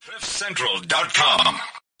CliffCentral.com.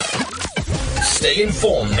 Stay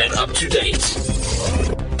informed and up to date.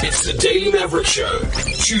 It's the Daily Maverick Show,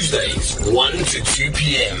 Tuesdays, 1 to 2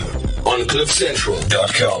 p.m. on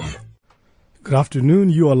CliffCentral.com. Good afternoon.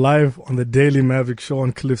 You are live on the Daily Maverick Show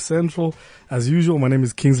on Cliff Central. As usual, my name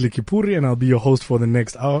is Kingsley Kipuri and I'll be your host for the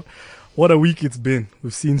next hour. What a week it's been.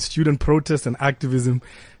 We've seen student protest and activism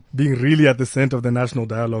being really at the center of the national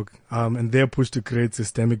dialogue, and their push to create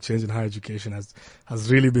systemic change in higher education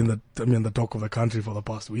has really been the talk of the country for the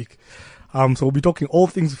past week. So we'll be talking all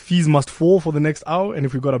things fees must fall for the next hour, and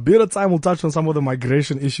if we've got a bit of time, we'll touch on some of the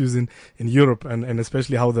migration issues in Europe and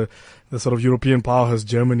especially how the sort of European powerhouse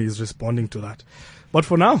Germany is responding to that. But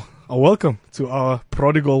for now, a welcome to our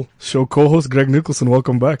Prodigal Show co-host, Greg Nicholson.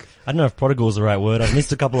 Welcome back. I don't know if prodigal is the right word. I've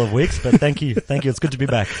missed a couple of weeks, but thank you. Thank you. It's good to be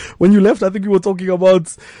back. When you left, I think you were talking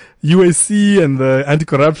about UAC and the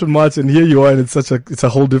anti-corruption march, and here you are, and it's a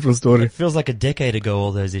whole different story. It feels like a decade ago,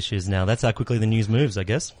 all those issues now. That's how quickly the news moves, I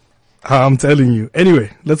guess. I'm telling you.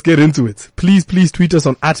 Anyway, let's get into it. Please tweet us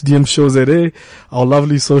on @DMShowZA. Our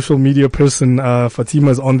lovely social media person,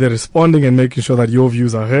 Fatima, is on there responding and making sure that your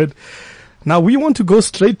views are heard. Now, we want to go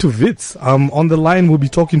straight to Wits. On the line, we'll be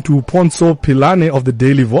talking to Ponso Pilane of the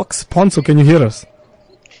Daily Vox. Ponso, can you hear us?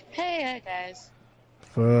 Hey guys.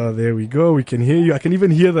 There we go. We can hear you. I can even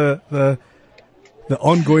hear the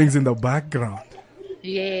ongoings in the background.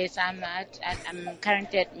 Yes, I'm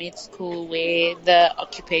currently at med school where the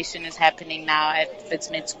occupation is happening now at Wits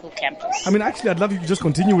Med School campus. I mean, actually, I'd love you to just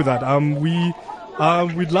continue with that.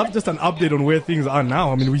 We'd love just an update on where things are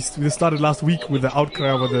now. I mean, we started last week with the outcry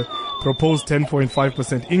over the proposed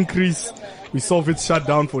 10.5% increase. We saw it shut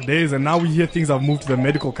down for days, and now we hear things have moved to the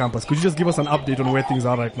medical campus. Could you just give us an update on where things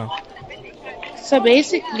are right now? So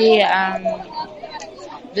basically,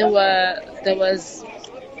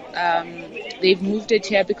 they've moved it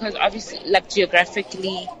here because obviously, like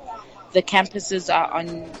geographically, the campuses are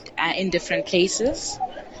in different places.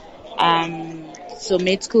 So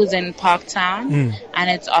med school's in Parktown, and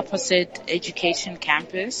it's opposite Education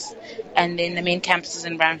Campus, and then the main campus is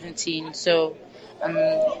in Braamfontein. So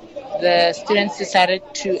the students decided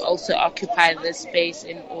to also occupy this space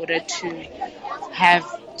in order to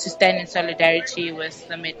stand in solidarity with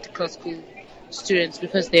the medical school students,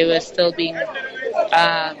 because they were still being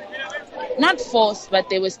not forced, but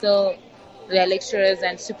they were still, their lecturers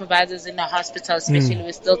and supervisors in the hospital especially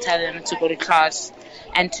were still telling them to go to class,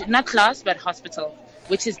 and not class but hospital,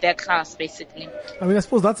 which is their class basically. I mean, I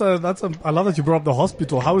suppose I love that you brought up the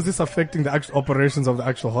hospital. How is this affecting the actual operations of the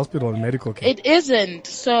actual hospital and medical care? It isn't.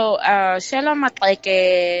 So Shela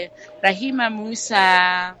Matleke, Rahima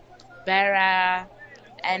Musa, Bara,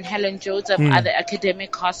 and Helen Jones of other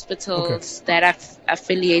academic hospitals that are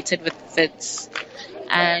affiliated with Wits.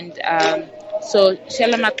 And so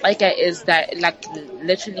Shela Matleke is that like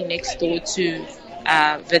literally next door to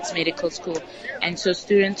Wits Medical School, and so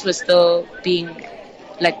students were still being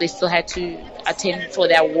like, they still had to attend for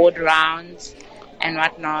their ward rounds and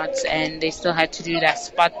whatnot, and they still had to do that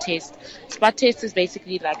spot test. Spot test is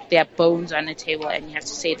basically like their bones on a table, and you have to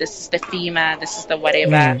say this is the femur, this is the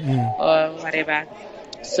whatever, or whatever.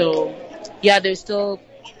 So yeah, there's still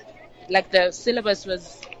like the syllabus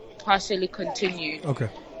was partially continued. Okay.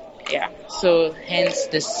 Yeah, so hence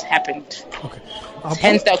this happened. Okay.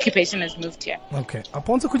 Hence the occupation has moved here. Okay.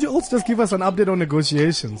 Ponso, could you also just give us an update on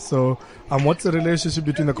negotiations? So, what's the relationship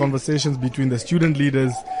between the conversations between the student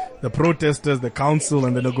leaders, the protesters, the council,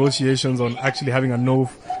 and the negotiations on actually having a no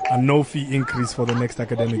fee increase for the next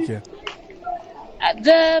academic year?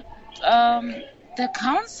 The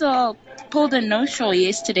council pulled a no-show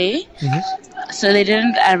yesterday, so they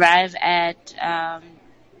didn't arrive at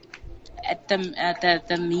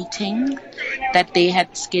the meeting that they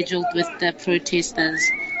had scheduled with the protesters,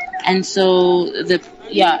 and so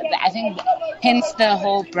I think hence the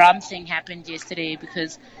whole Braam thing happened yesterday,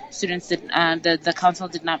 because students the council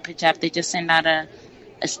did not pitch up. They just sent out a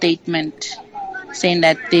statement saying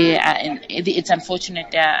that it's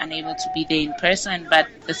unfortunate they are unable to be there in person, but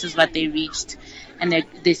this is what they reached, and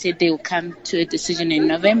they said they will come to a decision in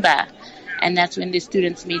November, and that's when the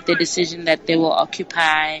students made the decision that they will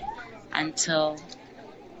occupy until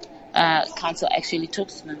council actually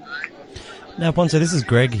talks to them. Now, Ponso, this is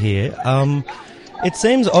Greg here. It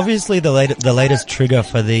seems obviously the latest trigger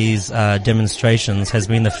for these demonstrations has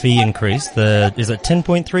been the fee increase. Is it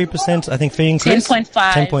 10.3%? I think fee increase.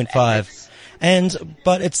 10.5. 10.5.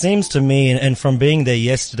 But it seems to me, and from being there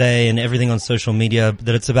yesterday and everything on social media,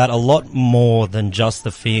 that it's about a lot more than just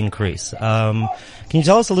the fee increase. Can you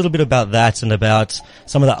tell us a little bit about that and about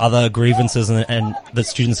some of the other grievances and that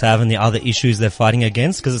students have and the other issues they're fighting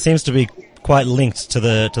against? Because it seems to be quite linked to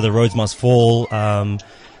the Roads Must Fall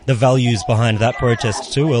the values behind that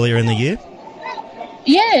protest too earlier in the year?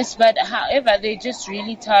 Yes, but however, they're just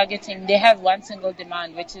really targeting. They have one single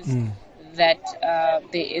demand, which is that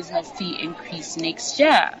there is no fee increase next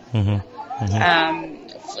year.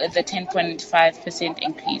 The 10.5%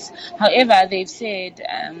 increase. However, they've said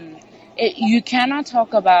you cannot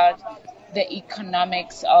talk about the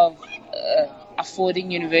economics of affording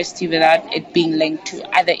university without it being linked to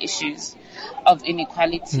other issues of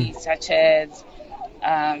inequality, such as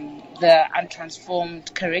the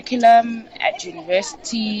untransformed curriculum at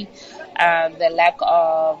university, the lack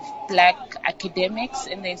of black academics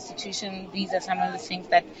in the institution. These are some of the things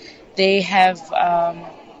that they have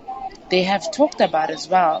talked about as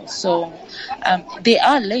well. So they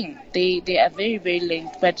are linked. They are very, very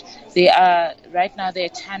linked. But right now they're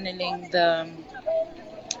channeling the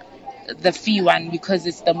fee one because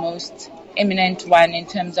it's the most imminent one in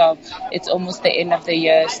terms of it's almost the end of the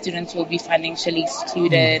year. Students will be financially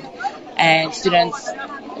excluded, and students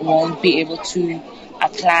won't be able to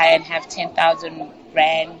apply and have 10,000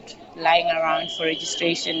 rand lying around for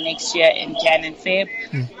registration next year in Jan and Feb.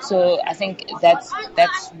 So I think that's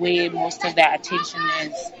where most of their attention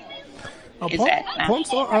is at now.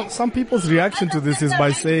 Some people's reaction to this is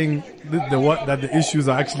by saying that the issues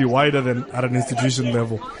are actually wider than at an institution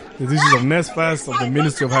level. There's issues of NSFAS, of the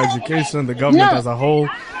Ministry of Higher Education, the government as a whole.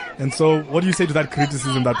 And so what do you say to that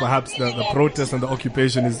criticism that perhaps the protest and the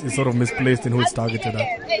occupation is sort of misplaced in who it's targeted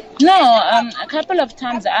at? No, a couple of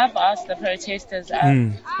times I've asked the protesters,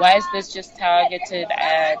 why is this just targeted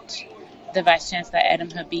at the Vice Chancellor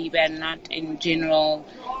Adam Habib and not in general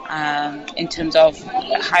in terms of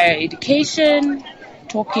higher education,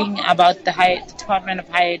 talking about the Department of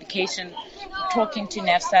Higher Education, talking to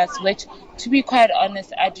NSFAS, which, to be quite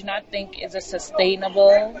honest, I do not think is a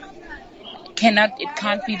sustainable. It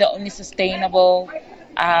can't be the only sustainable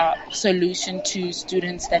solution to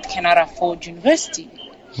students that cannot afford university.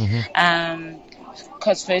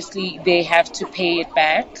 Because firstly, they have to pay it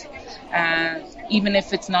back, even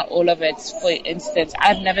if it's not all of it. For instance,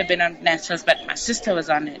 I've never been on NSFAS, but my sister was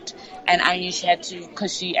on it, and I knew she had to,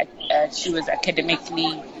 because she was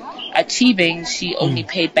academically achieving. She only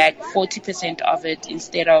paid back 40% of it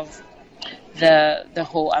instead of the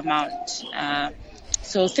whole amount.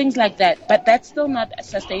 So things like that, but that's still not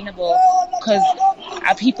sustainable, because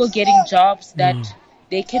are people getting jobs that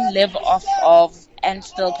they can live off of and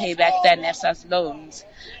still pay back their NSFAS loans?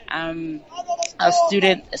 A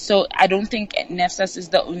student, so I don't think NSFAS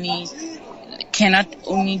cannot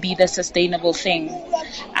only be the sustainable thing.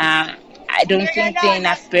 I don't think there are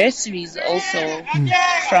enough bursaries also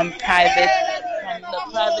from the private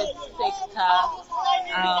sector.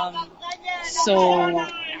 So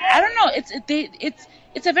I don't know.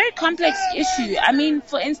 It's a very complex issue. I mean,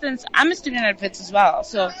 for instance, I'm a student at Wits as well,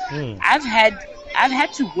 so I've had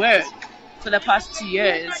to work for the past 2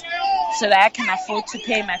 years so that I can afford to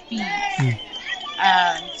pay my fees.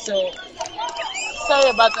 So sorry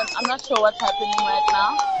about that. I'm not sure what's happening right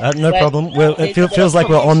now. No problem. Well, it feels like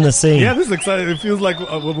we're on the scene. Yeah, this is exciting. It feels like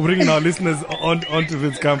we're bringing our listeners onto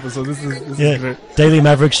Wits campus. So this is great. Daily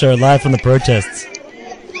Maverick Show live from the protests.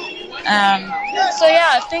 So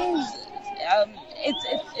yeah, things.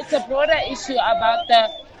 It's a broader issue about the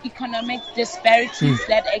economic disparities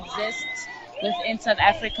that exist within South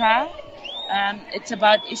Africa. It's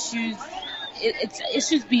about issues. It's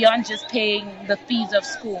issues beyond just paying the fees of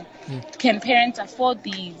school. Can parents afford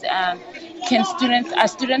these? Are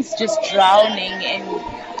students just drowning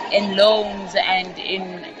in loans and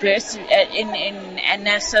in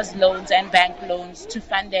NSFAS loans and bank loans to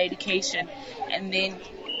fund their education, and then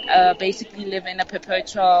basically live in a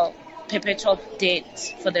perpetual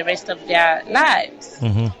debt for the rest of their lives?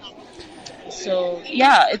 So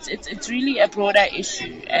yeah, it's really a broader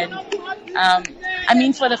issue, and I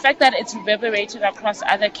mean, for the fact that it's reverberated across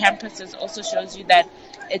other campuses also shows you that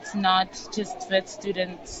it's not just with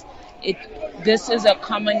students. This is a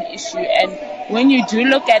common issue, and when you do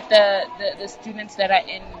look at the students that are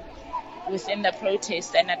within the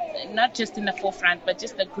protest, and not just in the forefront, but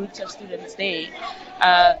just the groups of students there,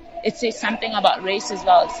 it says something about race as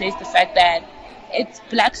well. It says the fact that it's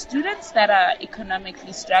black students that are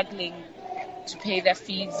economically struggling to pay their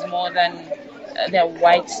fees more than their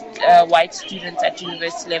white students at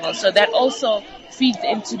university level. So that also feeds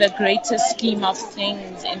into the greater scheme of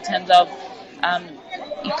things in terms of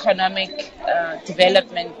economic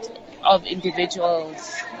development of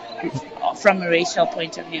individuals from a racial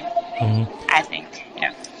point of view, I think.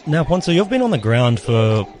 Yeah. Now, Ponzo, you've been on the ground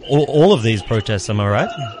for all of these protests, am I right?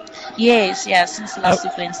 Yes, since last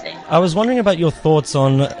Wednesday. I was wondering about your thoughts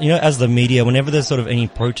on, as the media, whenever there's sort of any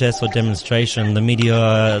protest or demonstration, the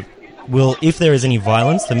media if there is any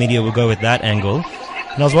violence, the media will go with that angle.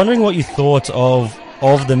 And I was wondering what you thought of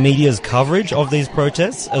the media's coverage of these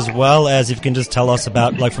protests, as well as if you can just tell us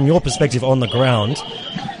about, like, from your perspective on the ground,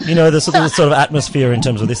 the sort of atmosphere in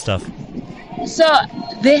terms of this stuff. So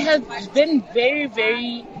there have been very,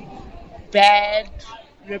 very bad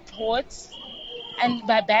reports, and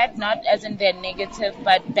by bad not as in they're negative,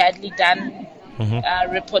 but badly done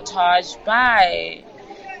reportage by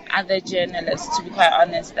other journalists, to be quite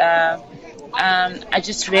honest. I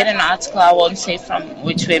just read an article, I won't say from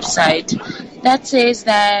which website, that says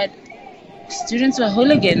that students were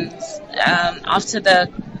hooligans after the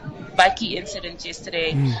Baki incident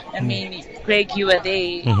yesterday. I mean, Greg, you were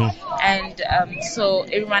there. And so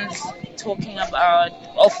everyone's talking about,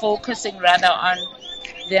 or focusing rather on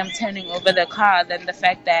them turning over the car than the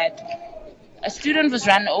fact that a student was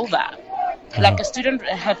run over. Like a student,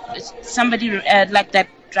 somebody like that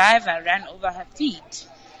driver ran over her feet.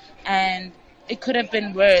 And it could have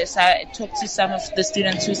been worse. I talked to some of the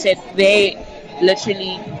students who said they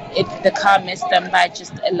literally, the car missed them by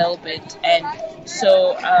just a little bit. And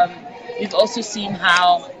so we've also seen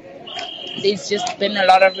how there's just been a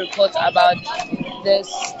lot of reports about the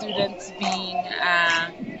students being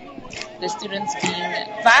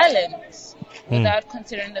violent, without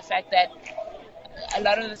considering the fact that a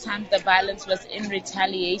lot of the time the violence was in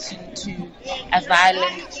retaliation to a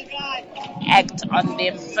violent act on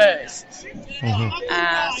them first.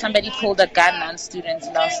 Somebody pulled a gun on students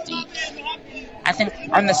last week, I think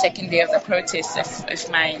on the second day of the protest, if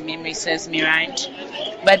my memory serves me right.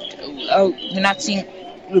 But we're not seeing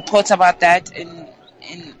reports about that in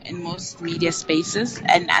most media spaces,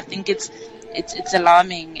 and I think it's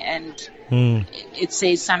alarming, and it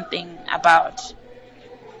says something about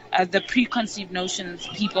the preconceived notions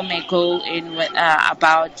people may go in with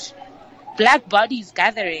about black bodies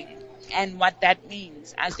gathering and what that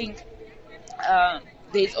means. I think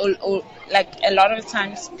there's like a lot of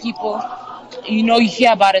times people, you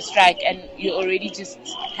hear about a strike and you already just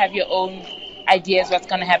have your own ideas what's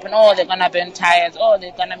going to happen. Oh, they're going to burn tires. Oh,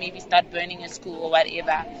 they're going to maybe start burning a school or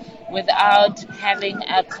whatever, without having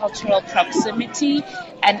a cultural proximity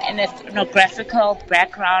and an ethnographical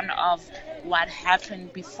background of what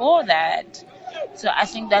happened before that. So I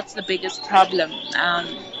think that's the biggest problem.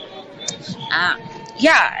 And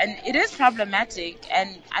it is problematic,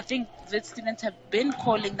 and I think the students have been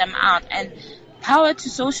calling them out, and power to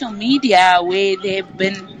social media where they've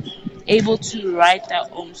been able to write their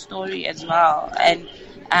own story as well. And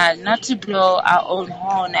not to blow our own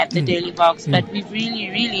horn at the Daily Box, but we've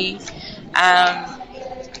really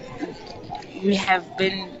we have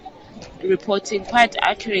been reporting quite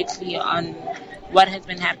accurately on what has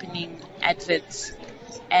been happening at WITS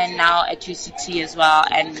and now at UCT as well,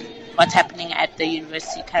 and what's happening at the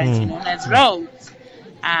university currently known as Rhodes.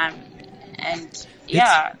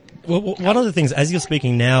 Well, one of the things, as you're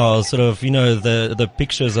speaking now, I was sort of, the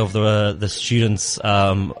pictures of the students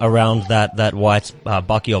around that white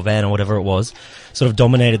bucky or van or whatever it was, sort of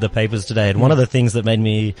dominated the papers today. And one of the things that made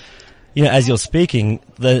me, as you're speaking,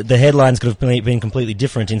 the headlines could have been completely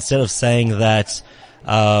different. Instead of saying that,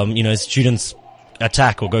 students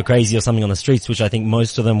attack or go crazy or something on the streets, which I think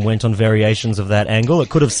most of them went on variations of that angle, it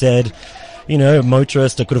could have said,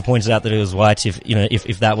 motorist, it could have pointed out that it was white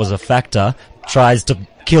if that was a factor, tries to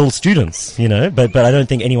kill students, but I don't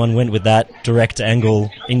think anyone went with that direct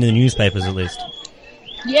angle in the newspapers, at least.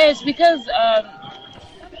 Yes, because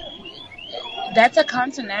that's a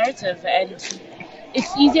counter narrative, and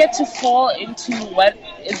it's easier to fall into what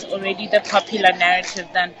is already the popular narrative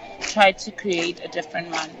than try to create a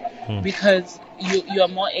different one, because you are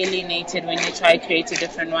more alienated when you try to create a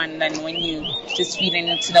different one than when you just feed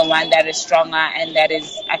into the one that is stronger and that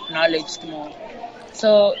is acknowledged more.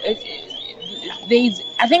 So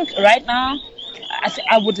I think right now,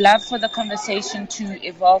 I would love for the conversation to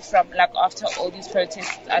evolve from, like, after all these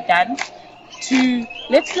protests are done, to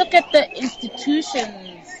let's look at the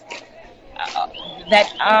institutions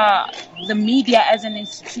that are the media as an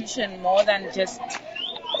institution more than just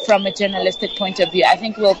from a journalistic point of view. I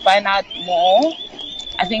think we'll find out more.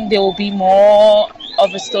 I think there will be more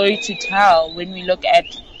of a story to tell when we look at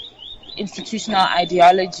institutional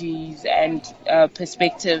ideologies and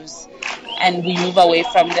perspectives, and we move away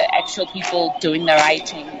from the actual people doing the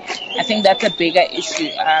writing. I think that's a bigger issue.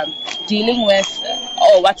 Dealing with,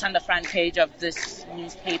 what's on the front page of this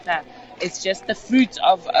newspaper, it's just the fruit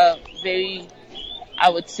of a very, I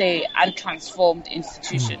would say, untransformed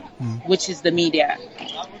institution, which is the media.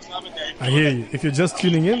 I hear you. If you're just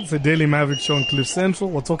tuning in, it's a Daily Maverick show on Cliff Central.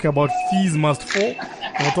 We're talking about fees must fall.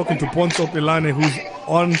 And we're talking to Poncho Pilane, who's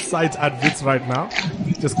on site at WITS right now.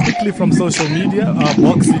 just quickly from social media.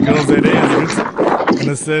 Boxy Girls ZA has written, and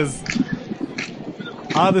it says,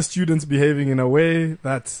 are the students behaving in a way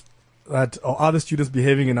or are the students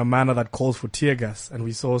behaving in a manner that calls for tear gas? And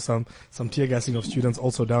we saw some tear gassing of students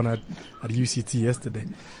also down at UCT yesterday.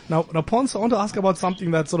 Now, Ponce, I want to ask about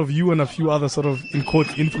something that sort of you and a few other sort of, in quotes,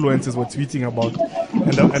 influencers were tweeting about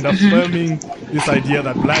and affirming this idea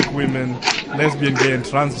that black women, lesbian, gay, and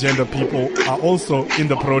transgender people are also in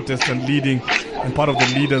the protest and leading and part of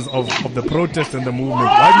the leaders of the protest and the movement.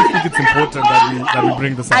 Why do you think it's important that we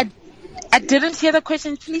bring this up? I didn't hear the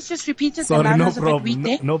question. Please just repeat it. Sorry, no problem.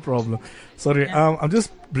 No problem. Sorry, I'm just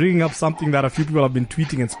bringing up something that a few people have been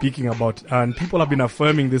tweeting and speaking about, and people have been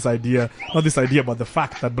affirming this idea, not this idea, but the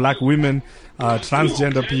fact that black women,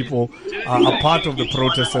 transgender people are part of the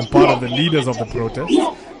protest and part of the leaders of the protest.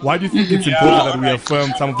 Why do you think it's important that we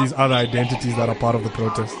affirm some of these other identities that are part of the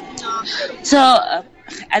protest? So,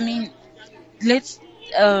 let's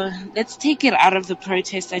take it out of the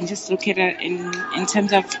protest and just look at it in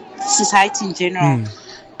terms of society in general.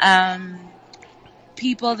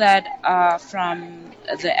 People that are from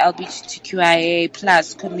the LGBTQIA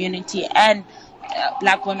plus community and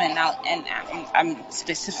black women now, and I'm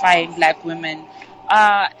specifying black women,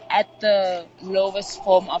 are at the lowest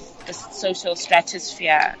form of the social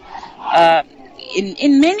stratosphere.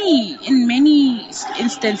 In many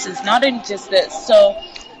instances, not in just this. So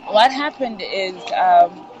what happened is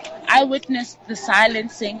I witnessed the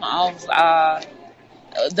silencing of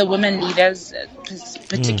the women leaders,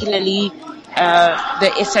 particularly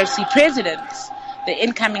the SRC presidents, the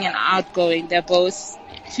incoming and outgoing. They're both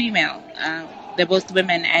female. They're both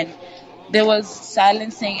women, and there was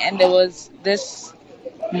silencing and there was this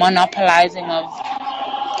monopolizing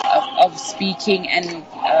of speaking and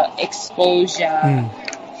exposure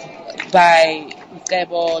by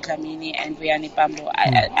Gebo, Dlamini, and Vuyani Pambo.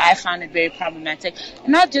 I found it very problematic.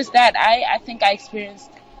 Not just that, I think I experienced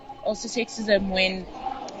also sexism when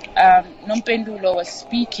Nompendulo was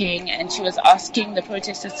speaking and she was asking the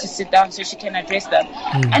protesters to sit down so she can address them.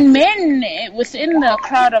 And men within the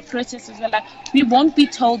crowd of protesters were like, we won't be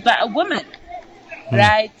told by a woman.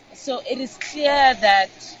 Right? So it is clear that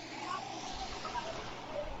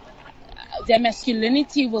their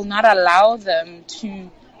masculinity will not allow them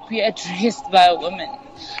to be addressed by a woman.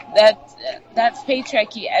 That's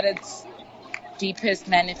patriarchy at its deepest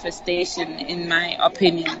manifestation, in my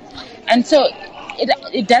opinion. And so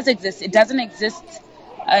it does exist. It doesn't exist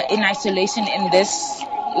in isolation in this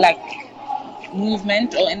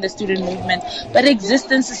movement or in the student movement, but it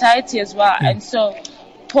exists in society as well. And so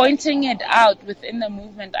pointing it out within the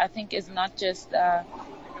movement, I think, is not just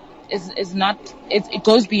it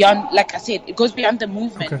goes beyond, like I said, it goes beyond the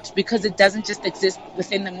movement, because it doesn't just exist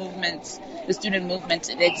within the movement, the student movement.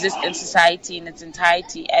 It exists in society in its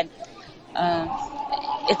entirety, and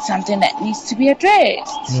it's something that needs to be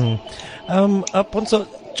addressed. Ponzo,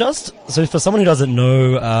 just so for someone who doesn't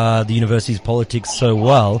know the university's politics so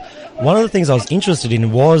well, one of the things I was interested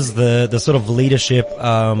in was the sort of leadership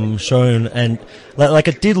shown, and like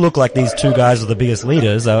it did look like these two guys were the biggest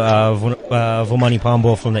leaders, Vumani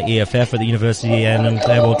Pambo from the EFF at the university and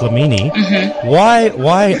Gebo Dlamini.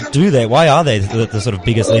 Why do they? Why are they the sort of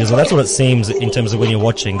biggest leaders? Well, that's what it seems in terms of when you're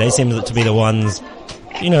watching. They seem to be the ones,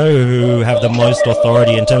 who have the most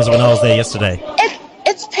authority in terms of when I was there yesterday.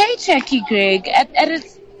 It's patriarchy, Greg, at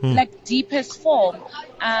its deepest form.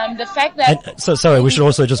 The fact that sorry, we should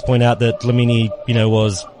also just point out that Dlamini,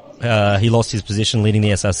 was he lost his position leading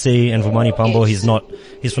the SRC, and Vumani Pambo, he's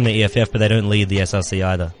from the EFF, but they don't lead the SRC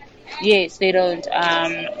either. Yes, they don't.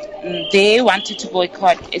 They wanted to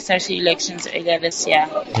boycott SRC elections earlier this year,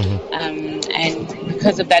 and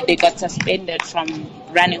because of that, they got suspended from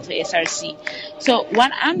running for SRC. So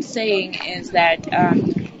what I'm saying is that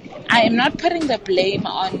I am not putting the blame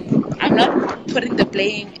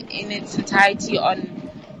in its entirety on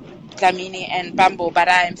Dlamini and Pambo, but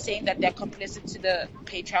I am saying that they're complicit to the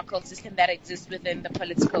patriarchal system that exists within the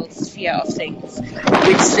political sphere of things,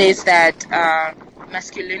 which says that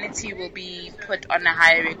masculinity will be put on a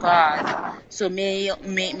higher regard. So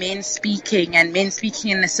men speaking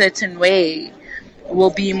in a certain way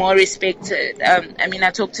will be more respected.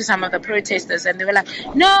 I talked to some of the protesters and they were like,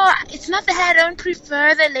 no, it's not that I don't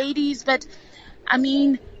prefer the ladies, but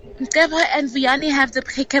Gebo and Vuyani have the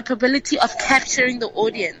capability of capturing the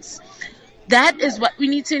audience. That is what we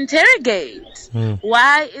need to interrogate.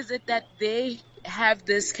 Why is it that they have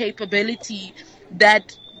this capability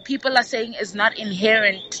that people are saying is not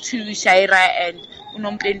inherent to Shaira and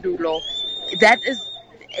Unompendulo?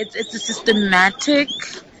 It's a systematic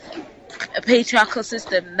patriarchal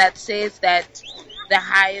system that says that the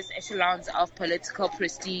highest echelons of political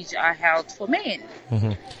prestige are held for men.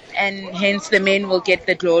 Mm-hmm. And hence the men will get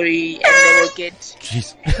the glory, and they will get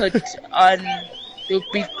Jeez. they'll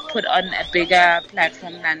be put on a bigger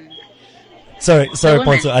platform than. Sorry, women.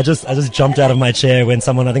 Ponzo. I just jumped out of my chair when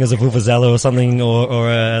someone, I think it was a vuvuzela or something, or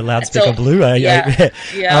a loudspeaker blew.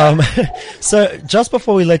 Yeah. So just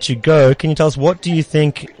before we let you go, can you tell us what's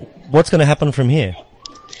going to happen from here?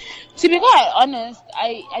 To be quite honest,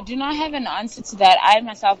 I do not have an answer to that. I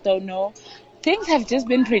myself don't know. Things have just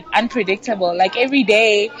been unpredictable. Like every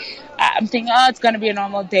day, I'm thinking, oh, it's going to be a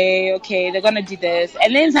normal day. Okay, they're going to do this.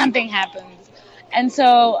 And then something happens. And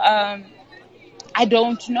so, I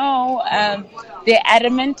don't know. They're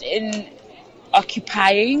adamant in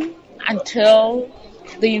occupying until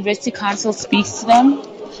the University Council speaks to them.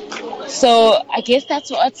 So I guess that's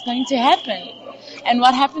what's going to happen. And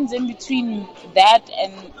what happens in between that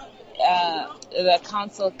and the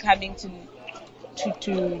council coming to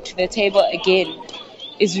the table again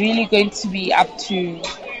is really going to be up to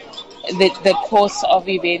the course of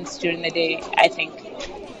events during the day, I think.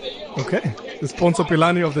 Okay. It's Ponzo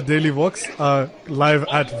Pilani of the Daily Vox, live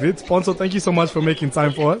at Vids. Ponzo, thank you so much for making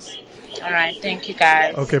time for us. All right, thank you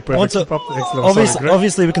guys. Okay, perfect. Ponzo, Excellent.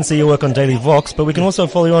 obviously we can see your work on Daily Vox, but we can also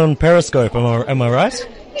follow you on Periscope, am I right?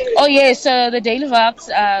 Oh yeah, so the Daily Vox,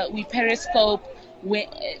 we Periscope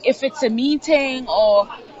if it's a meeting or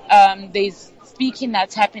there's speaking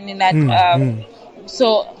that's happening that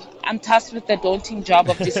so I'm tasked with the daunting job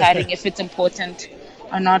of deciding if it's important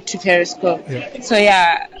or not to Periscope. Yeah. So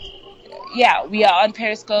yeah, we are on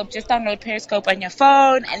Periscope. Just download Periscope on your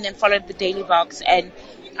phone and then follow the Daily Vox. And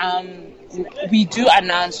we do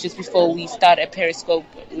announce just before we start a Periscope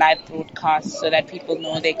live broadcast so that people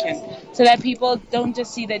know so that people don't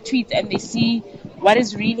just see the tweets and they see what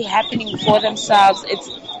is really happening for themselves.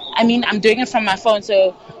 I'm doing it from my phone,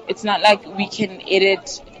 so it's not like we can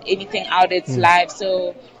edit anything out. It's live.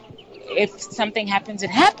 So if something happens, it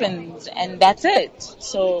happens, and that's it.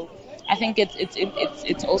 So I think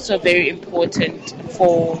it's also very important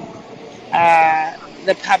for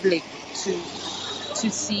the public to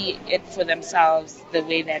see it for themselves the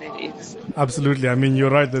way that it is. Absolutely. I mean, you're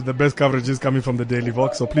right that the best coverage is coming from the Daily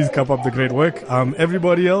Vox, so please keep up the great work.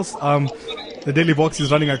 Everybody else, the Daily Vox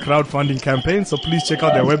is running a crowdfunding campaign, so please check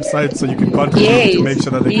out their website so you can contribute to make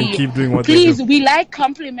sure that they can keep doing what they do. Please, we like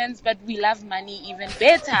compliments, but we love money even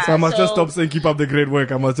better. So I must just stop saying keep up the great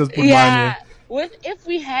work. I must just put money in. If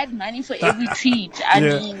we had money for every tweet,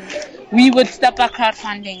 mean, we would stop our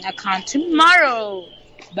crowdfunding account tomorrow.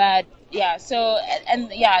 But yeah,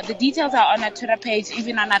 the details are on our Twitter page,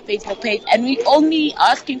 even on our Facebook page, and we're only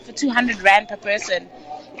asking for 200 Rand per person.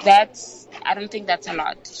 I don't think that's a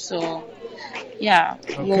lot. So yeah,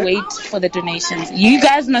 we'll wait for the donations. You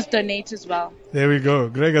guys must donate as well. There we go.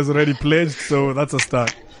 Greg has already pledged, so that's a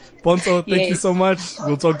start. Ponzo, thank you so much.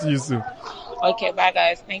 We'll talk to you soon. Okay, bye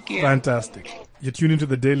guys. Thank you. Fantastic. You're tuned into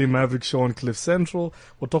the Daily Maverick show on Cliff Central.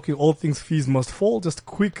 We're talking all things fees must fall. Just a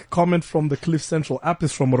quick comment from the Cliff Central app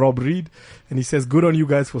is from Rob Reed. And he says, good on you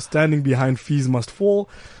guys for standing behind fees must fall.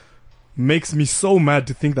 Makes me so mad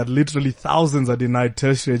to think that literally thousands are denied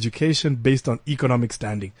tertiary education based on economic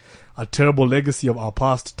standing. A terrible legacy of our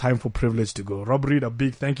past. Time for privilege to go. Rob Reed, a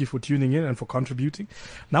big thank you for tuning in and for contributing.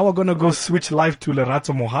 Now we're going to go switch live to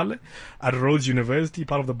Lerato Mohale at Rhodes University,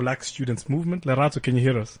 part of the Black Students Movement. Lerato, can you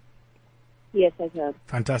hear us? Yes, I can.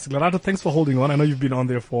 Fantastic. Lerato, thanks for holding on. I know you've been on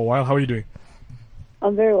there for a while. How are you doing?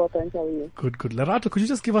 I'm very well, thanks. How are you? Good. Lerato, could you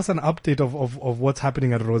just give us an update of what's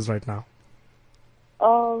happening at Rhodes right now?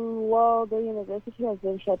 Well, the university has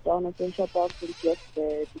been shut down. It's been shut down since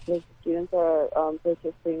yesterday because the students are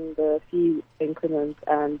protesting the fee increments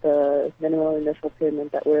and the minimal initial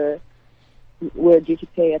payment that we're due to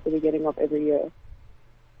pay at the beginning of every year.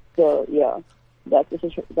 So, yeah, that's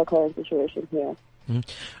the current situation here.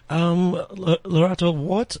 Lerato,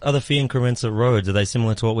 what are the fee increments at Rhodes? Are they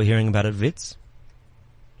similar to what we're hearing about at Wits?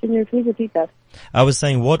 Can you please repeat that? I was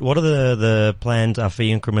saying, what are the planned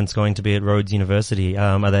fee increments going to be at Rhodes University?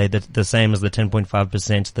 Are they the same as the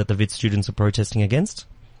 10.5% that the Wits students are protesting against?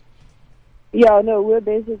 Yeah, no, we're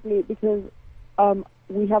basically, because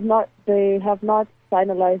they have not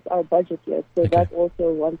finalized our budget yet, so that's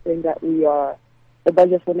also one thing that the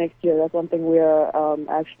budget for next year, that's one thing we are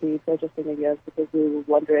actually protesting against, because we were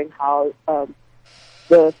wondering how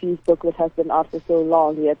the fees booklet has been out for so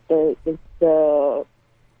long, yet the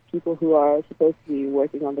people who are supposed to be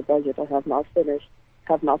working on the budget have not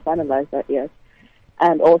finalized that yet.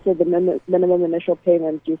 And also the minimum initial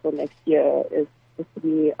payment due for next year is supposed to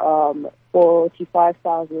be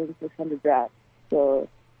 45,600 Rand. So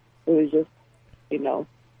it was just,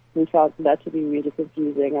 we found that to be really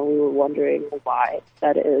confusing, and we were wondering why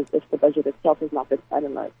that is if the budget itself has not been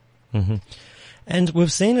finalized. Mm-hmm. And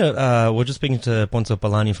we've seen it, we're just speaking to Ponzo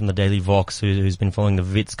Palani from the Daily Vox, who's been following the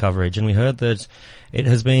WITS coverage, and we heard that it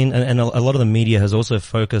has been, and a lot of the media has also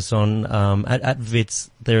focused on, at WITS,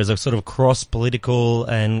 there is a sort of cross-political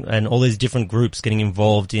and all these different groups getting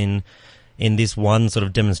involved in this one sort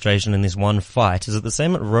of demonstration, in this one fight. Is it the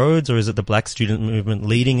same at Rhodes, or is it the Black Student Movement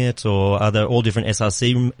leading it, or are there all different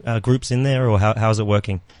SRC groups in there, or how is it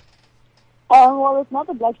working? Well, it's not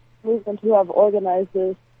the Black Movement who have organized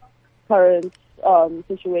this current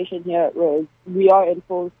situation here at Rhodes. We are in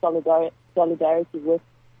full solidarity with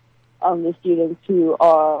the students who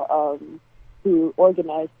are who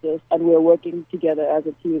organized this, and we're working together as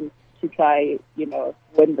a team to try,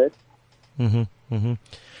 win this. Mm-hmm, mm-hmm.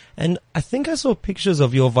 And I think I saw pictures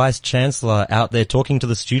of your Vice Chancellor out there talking to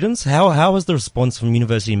the students. How has the response from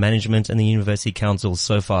university management and the university council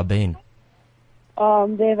so far been?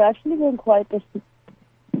 They've actually been quite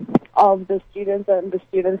of the students and the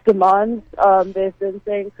students' demands. They've been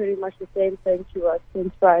saying pretty much the same thing to us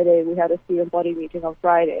since Friday. We had a student body meeting on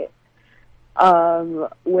Friday,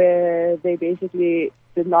 where they basically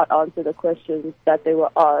did not answer the questions that they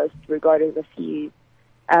were asked regarding the fees.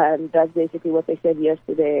 And that's basically what they said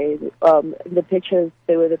yesterday. The pictures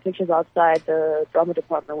outside the drama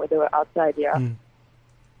department where they were outside,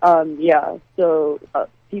 So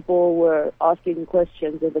people were asking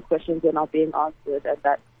questions, and the questions were not being answered, and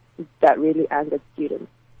that really angered students.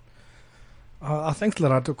 Thanks,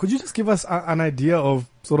 Lerato. Could you just give us an idea of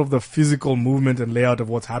sort of the physical movement and layout of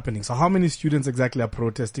what's happening? So how many students exactly are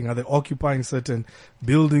protesting? Are they occupying certain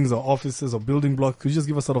buildings or offices or building blocks? Could you just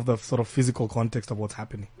give us the physical context of what's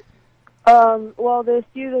happening? Well, the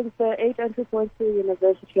students, there are 8 entry points to the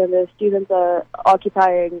university, and the students are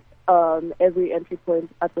occupying every entry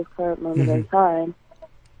point at this current moment in time.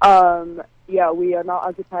 We are not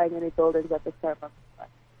occupying any buildings at this current moment in time.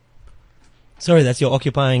 Sorry, you're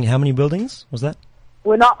occupying how many buildings? Was that?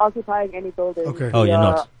 We're not occupying any buildings. Okay. Oh, you're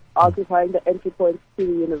not. Occupying the entry points to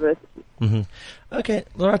the university. Mm-hmm. Okay,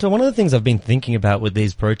 Lerato, one of the things I've been thinking about with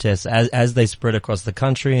these protests as they spread across the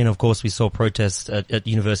country, and of course we saw protests at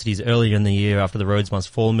universities earlier in the year after the Rhodes Must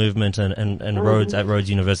Fall movement, and Rhodes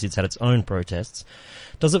University has had its own protests.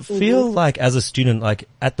 Does it feel like, as a student, like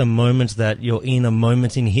at the moment that you're in a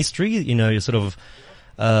moment in history, you're sort of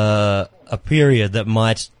a period that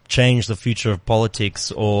might change the future of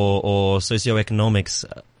politics or socioeconomics?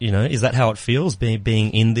 Is that how it feels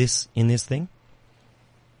being in this thing?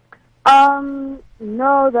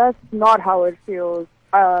 No, that's not how it feels.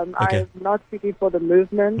 Okay. I'm not speaking for the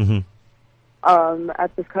movement.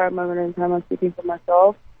 At this current moment in time, I'm speaking for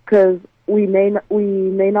myself, because we may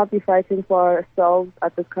not be fighting for ourselves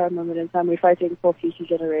at this current moment in time. We're fighting for future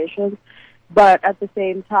generations, but at the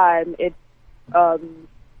same time,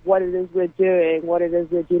 what it is we're doing, what it is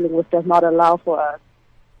we're dealing with, does not allow for us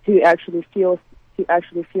to actually feel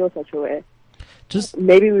such a way. Just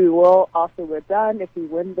maybe we will after we're done if we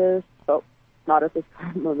win this, but not at this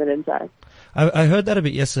moment in time. I heard that a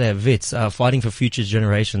bit yesterday at WITS, fighting for future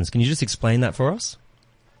generations. Can you just explain that for us?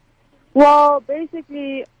 Well,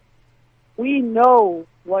 basically, we know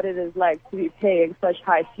what it is like to be paying such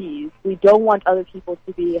high fees. We don't want other people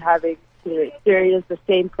to be having to experience the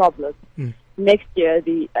same problem next year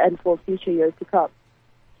and for future years to come.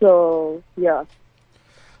 So, yeah.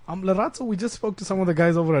 Lerato, we just spoke to some of the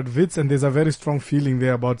guys over at WITS, and there's a very strong feeling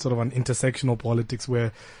there about sort of an intersectional politics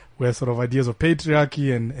where sort of ideas of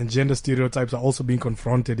patriarchy and gender stereotypes are also being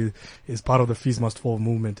confronted is part of the Fees Must Fall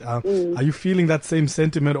movement. Are you feeling that same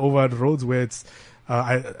sentiment over at Rhodes, where it's,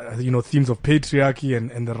 themes of patriarchy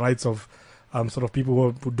and the rights of sort of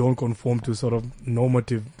people who don't conform to sort of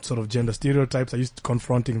normative sort of gender stereotypes? Are you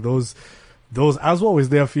confronting those as well? Is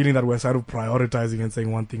there a feeling that we're sort of prioritizing and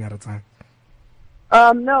saying one thing at a time?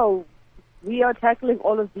 No, we are tackling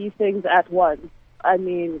all of these things at once. I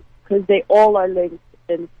mean, because they all are linked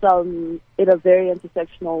in a very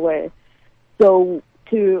intersectional way. So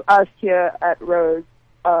to us here at Rhodes,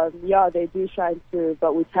 they do shine through,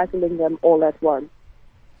 but we're tackling them all at once.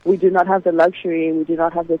 We do not have the luxury, we do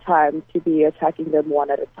not have the time to be attacking them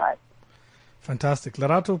one at a time. Fantastic.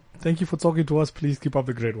 Lerato, thank you for talking to us. Please keep up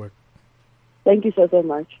the great work. Thank you so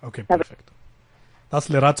much. Okay, perfect. That's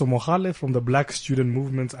Lerato Mohale from the Black Student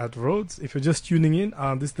Movement at Rhodes. If you're just tuning in,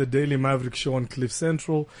 this is the Daily Maverick show on Cliff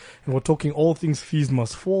Central, and we're talking all things Fees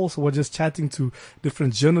Must Fall. So we're just chatting to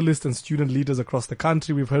different journalists and student leaders across the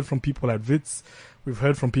country. We've heard from people at WITS, we've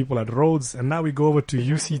heard from people at Rhodes, and now we go over to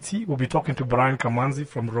UCT. We'll be talking to Brian Kamanzi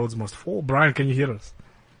from Rhodes Must Fall. Brian, can you hear us?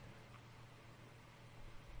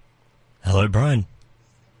 Hello, Brian.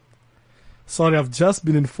 Sorry, I've just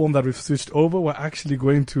been informed that we've switched over. We're actually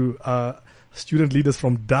going to student leaders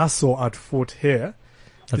from DASO at Fort Hare.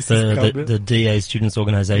 That's the DA Students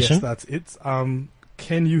Organization. Yes, that's it.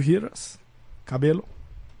 Can you hear us, Kabelo?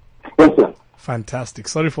 Yes, sir. Fantastic.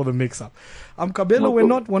 Sorry for the mix-up. Kabelo,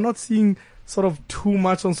 we're not seeing sort of too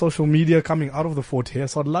much on social media coming out of the Fort Hare.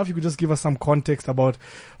 So I'd love if you could just give us some context about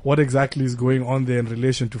what exactly is going on there in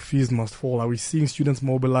relation to fees must fall. Are we seeing students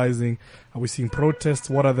mobilizing? Are we seeing protests?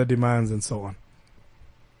 What are the demands and so on?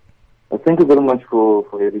 Thank you very much for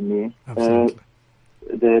having me. Absolutely.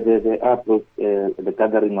 The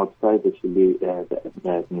gathering outside actually the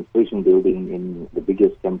administration building in the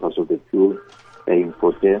biggest campus of the school in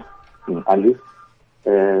Fort Hare, in Alice.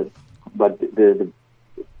 But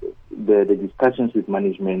the discussions with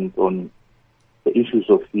management on the issues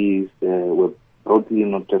of fees were broadly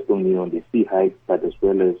not just only on the fee hike, but as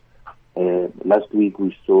well as last week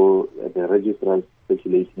we saw the registrars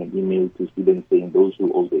circulating an email to students saying those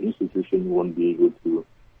who owe the institution won't be able to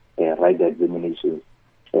write the examinations.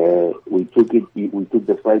 We took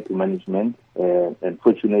the fight to management, and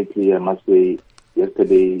fortunately, I must say,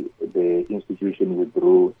 yesterday the institution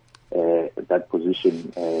withdrew that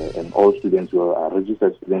position, and all students who are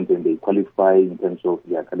registered students and they qualify in terms of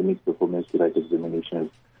the academic performance to write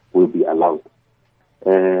examinations will be allowed.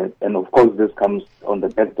 And of course, this comes on the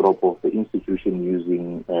backdrop of the institution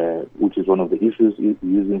using, which is one of the issues,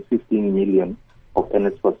 using 15 million of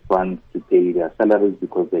NSFAS funds to pay their salaries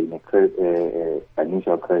because they're in a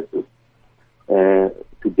financial crisis.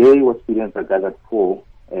 Today, what students are gathered for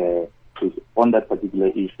is on that particular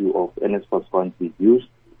issue of NSFAS funds reduced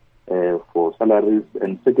for salaries,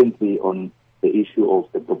 and secondly, on the issue of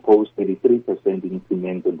the proposed 33%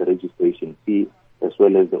 increment on the registration fee, as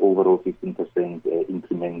well as the overall 15%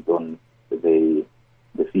 increment on the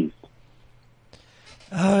fees.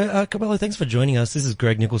 Kabelo, thanks for joining us. This is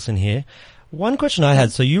Greg Nicholson here. One question I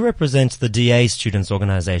had, so you represent the DA Students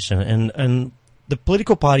Organization, and the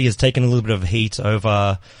political party has taken a little bit of heat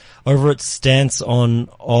over its stance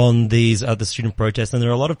on these the student protests, and there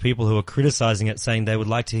are a lot of people who are criticizing it, saying they would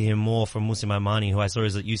like to hear more from Musi Maimane, who I saw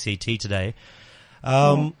is at UCT today.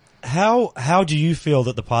 How do you feel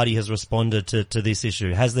that the party has responded to this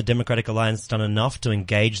issue? Has the Democratic Alliance done enough to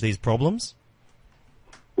engage these problems?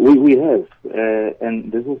 We have,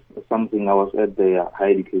 and this is something I was at the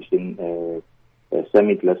higher education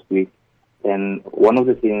summit last week, and one of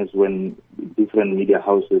the things when different media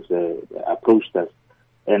houses approached us,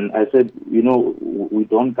 and I said, we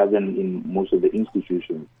don't govern in most of the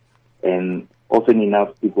institutions, and often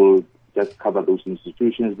enough people just cover those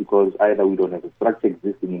institutions because either we don't have a structure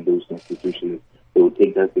existing in those institutions, they will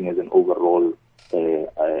take that thing as an overall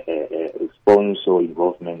response or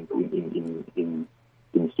involvement in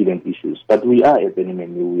student issues. But we are at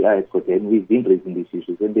NMNU, we are at Fort Hare, and we've been raising these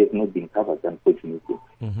issues, and they have not been covered, unfortunately.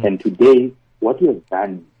 Mm-hmm. And today, what we have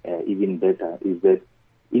done even better is that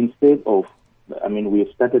instead of, we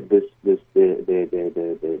have started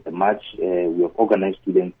the march, we have organized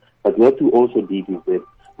students, but what we also did is that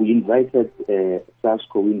we invited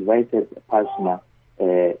SASCO, we invited PASMA,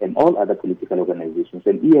 and all other political organizations,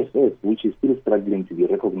 and ESS, which is still struggling to be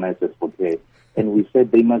recognized as Fort Hare, and we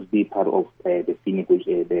said they must be part of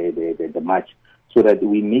the march, so that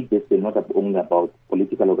we make this not only about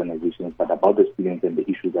political organizations, but about the students and the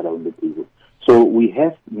issues that are on the table. So we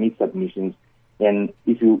have made submissions, and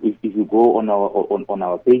if you go on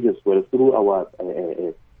our page as well, through our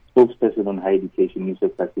spokesperson on higher education, Mr.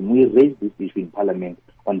 Kasim, we raised this issue in Parliament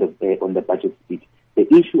on the budget speech. The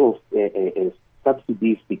issue of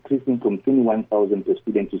subsidies decreasing from 21,000 per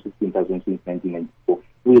student to 16,000 since 1994.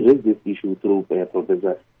 We raised this issue through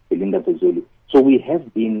Professor Belinda Bozzoli. So we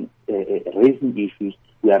have been raising issues.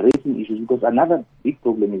 We are raising issues because another big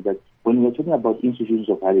problem is that when we're talking about institutions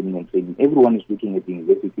of higher learning and training, everyone is looking at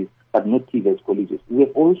universities, but not TVET colleges. We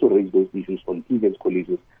have also raised those issues on TVET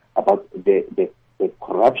colleges about the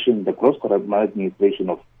corruption, the gross corrupt maladministration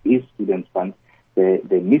of these students' funds,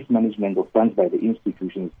 the mismanagement of funds by the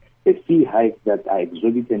institutions, the fee hikes that are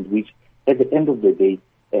exorbitant, which at the end of the day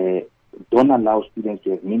don't allow students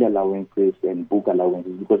to have meal allowances and book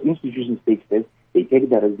allowances, because institutions take first, they take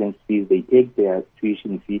their residence fees, they take their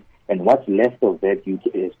tuition fee, and what's left of that,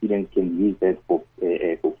 students can use that for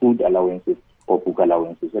food allowances or book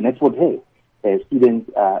allowances. And that's what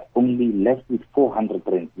students are only left with 400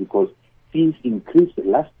 rand because fees increased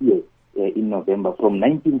last year in November from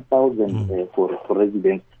 19,000 for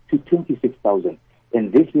residents to 26,000.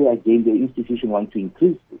 And this year again, the institution wants to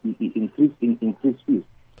increase fees.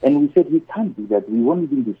 And we said we can't do that. We won't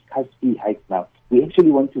even discuss fee hikes now. We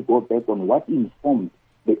actually want to go back on what informed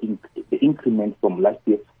the increment from last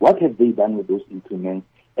year. What have they done with those increments?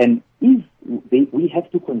 And if we have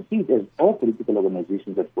to concede, as all political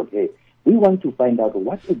organizations at Fort Hare, we want to find out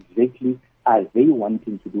what exactly are they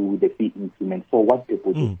wanting to do with the fee increment, for what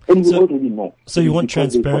purpose. And we already know. So you want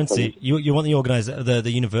transparency. You want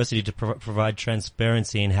the university to provide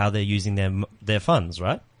transparency in how they're using their funds,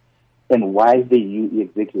 right? And why they use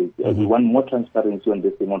exactly. We want more transparency on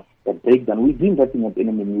this thing, on a breakdown. We're doing that thing at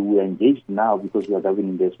NMMU. We are engaged now because we are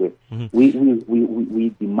governing this way. We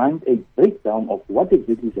demand a breakdown of what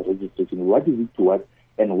exactly is a registration, what is it to what,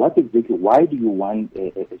 and what exactly, why do you want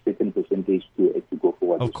a certain percentage to go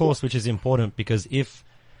forward? Of course, which is important, because if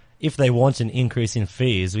they want an increase in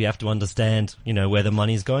fees, we have to understand, where the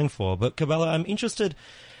money is going for. But Kabelo, I'm interested.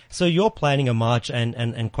 So you're planning a march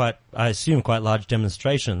and quite, I assume, quite large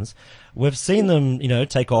demonstrations. We've seen them,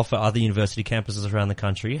 take off at other university campuses around the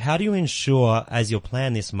country. How do you ensure, as you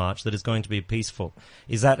plan this march, that it's going to be peaceful?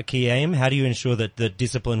 Is that a key aim? How do you ensure that the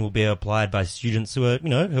discipline will be applied by students who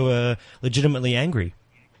are legitimately angry?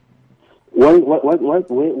 Well,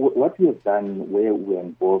 what we have done, where we are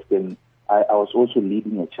involved, and I was also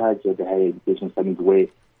leading a charge at the Higher Education Summit, where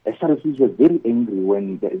SRCs were very angry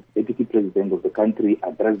when the deputy president of the country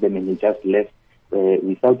addressed them and he just left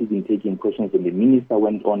without even taking questions, and the minister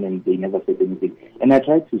went on and they never said anything. And I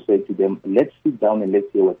tried to say to them, let's sit down and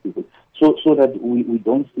let's hear what people, so that we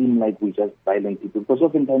don't seem like we just violent people, because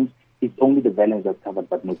oftentimes it's only the violence that's covered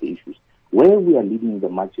but not the issues. Where we are leading the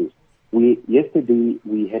marches, yesterday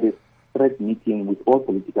we had a threat meeting with all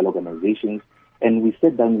political organizations, and we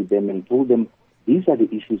sat down with them and told them these are the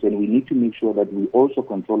issues, and we need to make sure that we also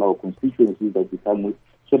control our constituencies that we come with,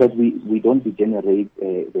 so that we don't degenerate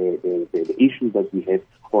the issues that we have,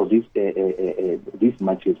 or these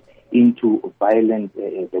marches, into violent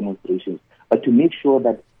demonstrations. But to make sure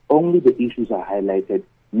that only the issues are highlighted,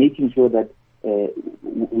 making sure that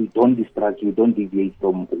we don't distract, we don't deviate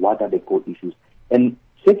from what are the core issues. And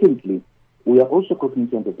secondly, we are also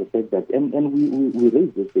cognizant of the fact that, and we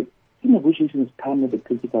raise this thing, negotiations come at a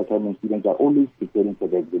critical time when students are always preparing for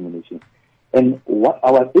the examinations. And what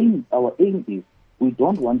our aim is, we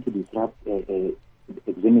don't want to disrupt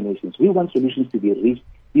examinations. We want solutions to be reached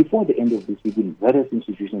before the end of this week in various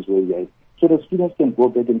institutions where we are, so that students can go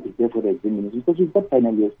back and prepare for the examinations, because we've got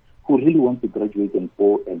final years who really want to graduate and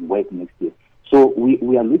go and work next year. So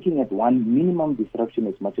we are looking at one, minimum disruption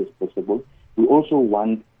as much as possible. We also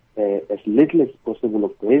want as little as possible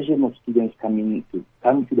of cohesion of students come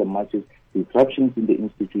to the marches, disruptions in the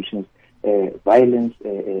institutions, violence,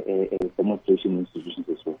 demonstration institutions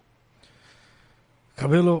as well.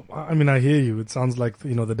 Kabelo, I hear you. It sounds like,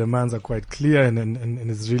 the demands are quite clear, and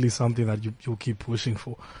it's really something that you'll keep pushing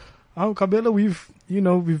for. Kabelo,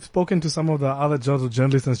 we've spoken to some of the other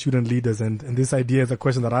journalists and student leaders, and this idea is a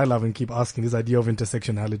question that I love and keep asking, this idea of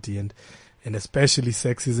intersectionality and especially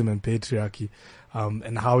sexism and patriarchy,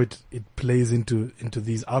 and how it plays into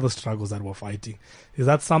these other struggles that we're fighting. Is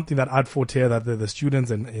that something that at Fort Hare that the students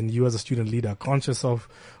and you as a student leader are conscious of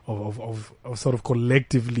sort of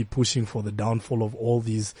collectively pushing for the downfall of all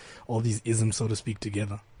these isms, so to speak,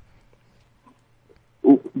 together?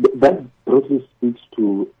 That broadly speaks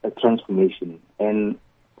to a transformation, and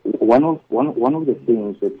one of the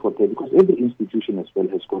things that Fort Hare, because every institution as well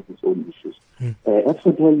has got its own issues. At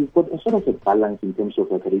Fort Hare, you've got a sort of a balance in terms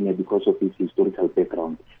of academia because of its historical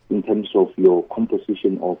background, in terms of your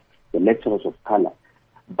composition of the lecturers of color.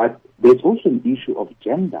 But there's also an issue of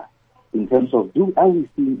gender, in terms of are we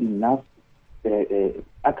seeing enough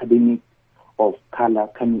academics of color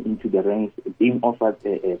coming into the ranks, being offered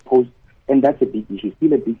a post, and that's a big issue,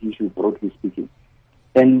 still a big issue broadly speaking.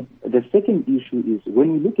 And the second issue is,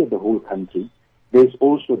 when we look at the whole country, there's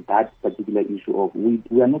also that particular issue of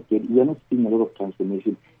we are not seeing a lot of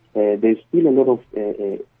transformation. There's still a lot of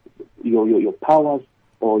your powers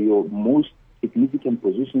or your most significant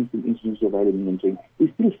positions in institutions of higher training is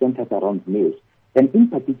still centered around males. And in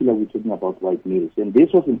particular, we're talking about white males. And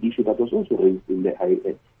this was an issue that was also raised in the higher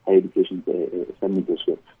education summit as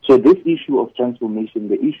well. So this issue of transformation,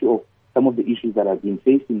 the issue of some of the issues that have been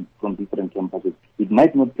facing from different campuses, it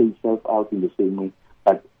might not play itself out in the same way,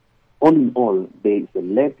 but all in all, there's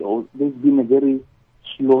been a very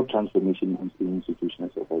slow transformation in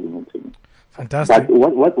institutions of higher training. Fantastic.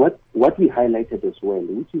 But what we highlighted as well,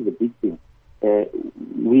 which is a big thing,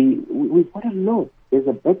 we've got a lot. There's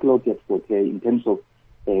a backlog at Fort Hare in terms of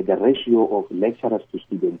the ratio of lecturers to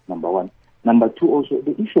students, number one. Number two, also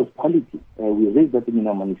the issue of quality. We raised that in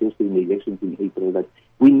our manifesto in the elections in April, that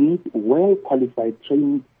we need well-qualified,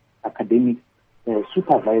 trained academic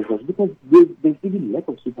supervisors, because there's even lack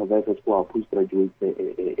of supervisors for our postgraduate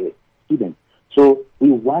students. So we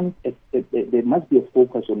want, there must be a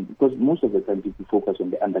focus on, because most of the time people focus on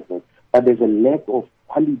the undergrad, but there's a lack of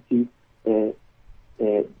quality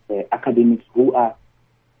academics who are,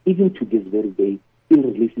 even to this very day, still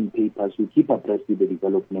releasing papers, who keep abreast with the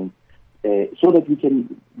development, so that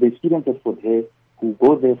the students at Fort Hare who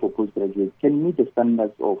go there for postgraduate can meet the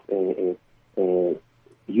standards of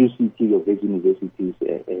UCT, your big universities,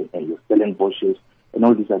 your Stellenbosch, and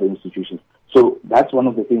all these other institutions. So that's one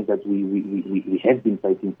of the things that we have been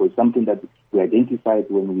fighting for. Something that we identified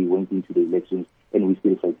when we went into the elections, and we're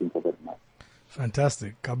still fighting for that now.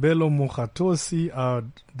 Fantastic. Kabelo Mokhatosi,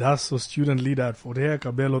 DASO student leader at Fort Hare.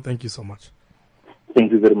 Kabelo, thank you so much.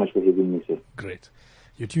 Thank you very much for having me, sir. Great.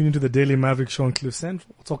 You're tuned into the Daily Maverick show on Cliff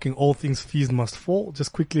Central, talking all things fees must fall.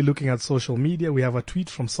 Just quickly looking at social media, we have a tweet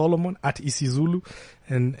from Solomon at isiZulu,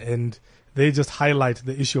 and they just highlight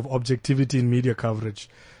the issue of objectivity in media coverage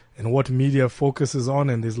and what media focuses on,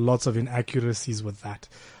 and there's lots of inaccuracies with that.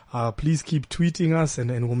 Please keep tweeting us,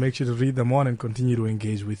 and we'll make sure to read them on and continue to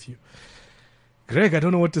engage with you. Greg, I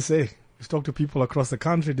don't know what to say. We've talked to people across the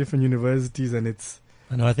country, different universities, and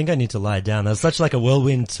I know, I think I need to lie down. There's such like a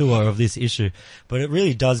whirlwind tour of this issue, but it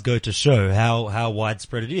really does go to show how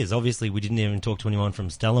widespread it is. Obviously, we didn't even talk to anyone from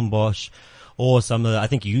Stellenbosch or some of the, I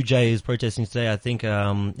think UJ is protesting today. I think,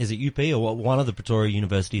 is it UP or one of the Pretoria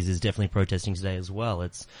universities is definitely protesting today as well.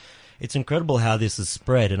 It's incredible how this has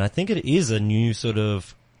spread, and I think it is a new sort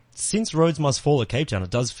of, since Rhodes Must Fall at Cape Town, it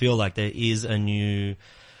does feel like there is a new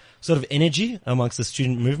sort of energy amongst the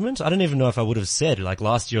student movement. I don't even know if I would have said, like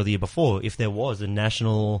last year or the year before, if there was a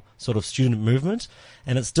national sort of student movement,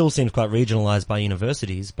 and it still seems quite regionalized by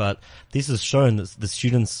universities, but this has shown that the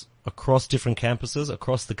students across different campuses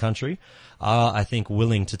across the country are, I think,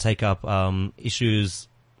 willing to take up issues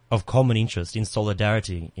of common interest in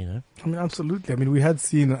solidarity, you know? I mean, absolutely. I mean, we had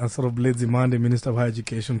seen a sort of Bledzimande, Minister of Higher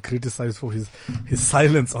Education, criticized for his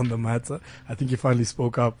silence on the matter. I think he finally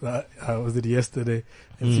spoke up, was it yesterday?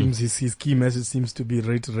 It seems his key message seems to be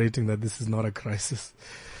reiterating that this is not a crisis.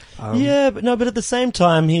 But at the same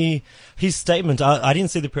time, his statement, I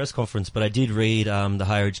didn't see the press conference, but I did read, the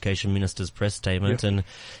Higher Education Minister's press statement, and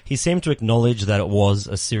he seemed to acknowledge that it was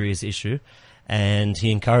a serious issue. And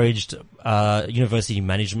he encouraged university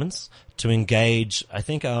managements to engage, I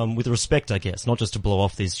think, with respect, I guess, not just to blow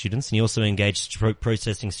off these students. And he also engaged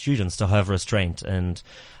protesting students to have restraint, and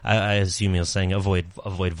I assume he was saying avoid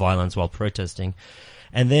violence while protesting.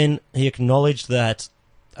 And then he acknowledged that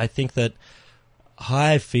I think that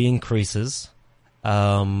high fee increases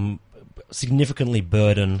significantly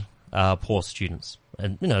burden poor students,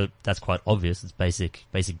 and you know that's quite obvious. It's basic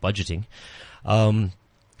budgeting.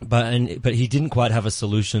 But he didn't quite have a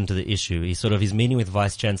solution to the issue. He's meeting with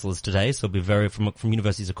vice chancellors today, so it'll be very, from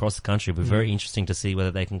universities across the country, it'll be very interesting to see whether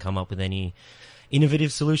they can come up with any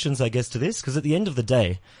innovative solutions, I guess, to this. Because at the end of the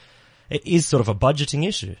day, it is sort of a budgeting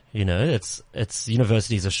issue. You know, it's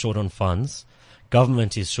universities are short on funds,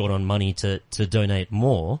 government is short on money to donate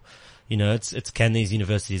more. You know, it's can these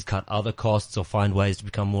universities cut other costs or find ways to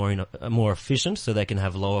become more efficient so they can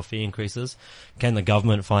have lower fee increases? Can the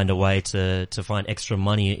government find a way to find extra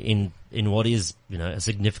money in what is, you know, a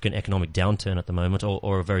significant economic downturn at the moment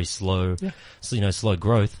or a very slow, slow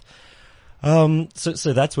growth?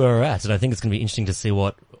 So that's where we're at. And I think it's going to be interesting to see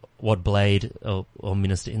what Blade or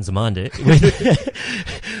Minister Nzimande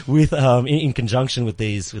in conjunction with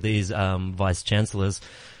these vice chancellors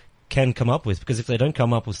can come up with, because if they don't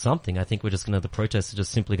come up with something, I think the protests are just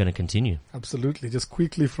simply going to continue. Absolutely. Just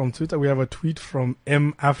quickly from Twitter, we have a tweet from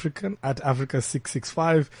M African at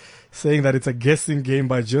Africa665 saying that it's a guessing game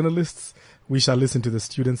by journalists. We shall listen to the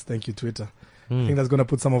students. Thank you, Twitter. I think that's going to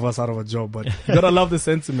put some of us out of a job, but you gotta love the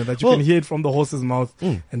sentiment that you can hear it from the horse's mouth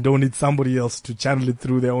and don't need somebody else to channel it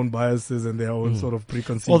through their own biases and their own sort of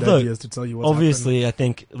preconceived ideas to tell you what's obviously happening. I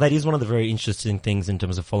think that is one of the very interesting things in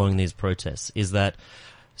terms of following these protests, is that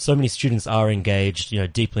so many students are engaged,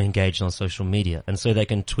 deeply engaged on social media, and so they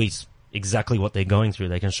can tweet exactly what they're going through.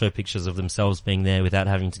 They can show pictures of themselves being there without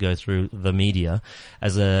having to go through the media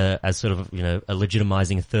as sort of, a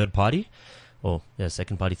legitimizing third party. Or,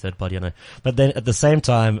 second party, third party, I know. But then at the same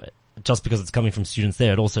time, just because it's coming from students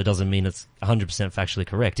there, it also doesn't mean it's 100% factually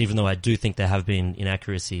correct, even though I do think there have been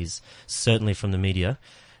inaccuracies, certainly from the media.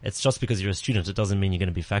 It's just because you're a student, it doesn't mean you're going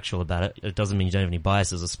to be factual about it. It doesn't mean you don't have any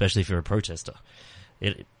biases, especially if you're a protester.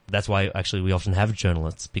 That's why actually we often have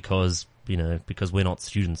journalists, because we're not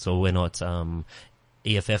students, or we're not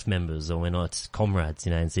EFF members, or we're not comrades,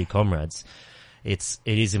 ANC comrades. It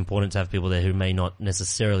is important to have people there who may not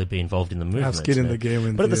necessarily be involved in the movement. Have skin in the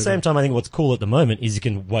game. But at the same time, I think what's cool at the moment is you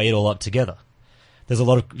can weigh it all up together. There's a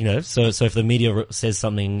lot of, so if the media says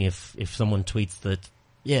something, if someone tweets that,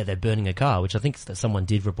 they're burning a car, which I think that someone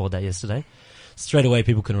did report that yesterday, straight away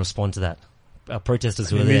people can respond to that. protesters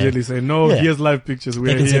who And are there immediately say, no, Yeah. here's live pictures.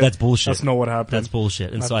 they can say that's bullshit. That's not what happened. That's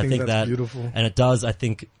bullshit. And so I think that's that, beautiful. and it does, I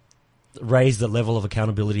think, raise the level of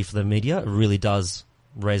accountability for the media. It really does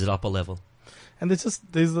raise it up a level. And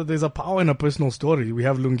there's a power in a personal story. We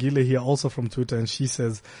have Lungile here also from Twitter, and she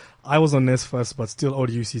says, I was on NSFAS but still owed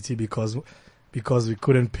UCT because we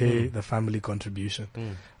couldn't pay the family contribution.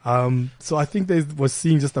 So I think was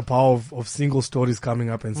seeing just the power of single stories coming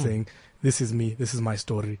up and saying, this is me, this is my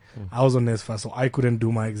story. I was on NSFAS, so I couldn't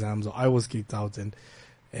do my exams, or I was kicked out, and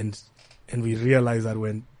we realize that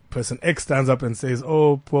when person X stands up and says,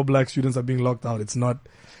 oh, poor black students are being locked out,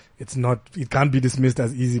 it can't be dismissed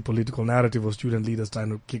as easy political narrative of student leaders trying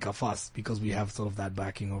to kick a fuss, because we have sort of that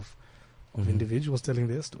backing of individuals telling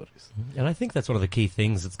their stories. And I think that's one of the key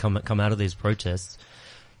things that's come out of these protests,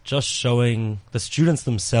 just showing the students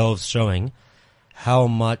themselves, showing how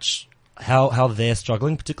much, how they're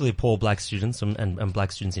struggling, particularly poor black students and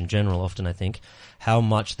black students in general, often I think, how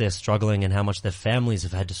much they're struggling and how much their families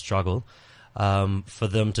have had to struggle, for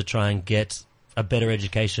them to try and get a better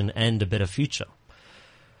education and a better future.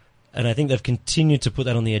 And I think they've continued to put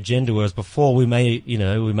that on the agenda, whereas before we may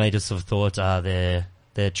just have thought,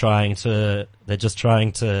 they're just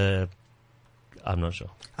trying to, I'm not sure.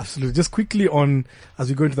 Absolutely. Just quickly as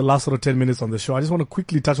we go into the last sort of 10 minutes on the show, I just want to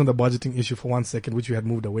quickly touch on the budgeting issue for 1 second, which we had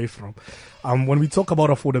moved away from. When we talk about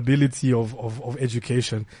affordability of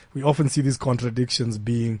education, we often see these contradictions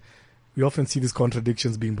being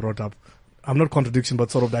brought up. Not contradiction, but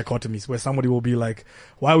sort of dichotomies, where somebody will be like,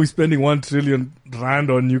 why are we spending 1 trillion rand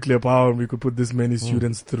on nuclear power when we could put this many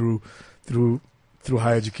students through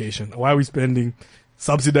higher education? Why are we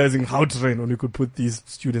subsidizing Gautrain when we could put these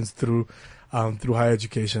students through higher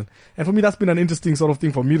education? And for me, that's been an interesting sort of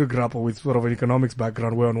thing for me to grapple with, sort of an economics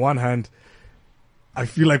background, where on one hand, I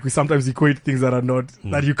feel like we sometimes equate things that are not,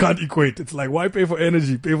 that you can't equate. It's like, why pay for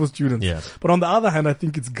energy? Pay for students. Yeah. But on the other hand, I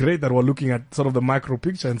think it's great that we're looking at sort of the macro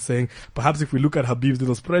picture and saying, perhaps if we look at Habib's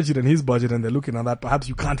little spreadsheet and his budget and they're looking at that, perhaps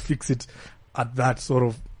you can't fix it at that sort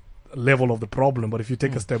of level of the problem. But if you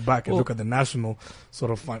take a step back and look at the national sort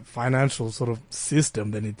of financial sort of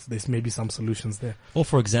system, then there's maybe some solutions there. Or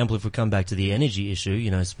for example, if we come back to the energy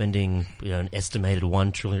issue, spending, an estimated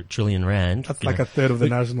 1 trillion rand. That's like a third of the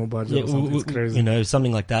national budget or something. It's crazy.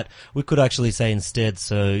 Something like that. We could actually say instead,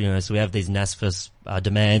 so we have these NSFAS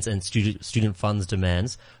demands and student funds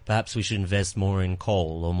demands. Perhaps we should invest more in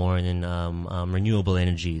coal or more in renewable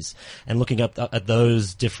energies, and looking at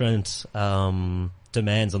those different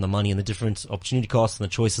demands on the money and the different opportunity costs and the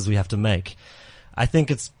choices we have to make. I think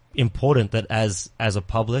it's important that as a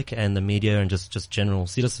public and the media and just general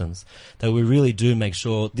citizens, that we really do make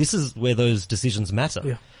sure this is where those decisions matter.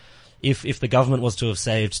 Yeah. If the government was to have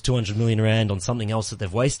saved 200 million rand on something else that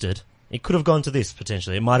they've wasted, it could have gone to this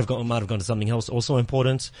potentially. It might have gone to something else also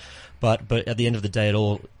important, but at the end of the day, it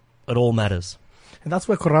all matters. And that's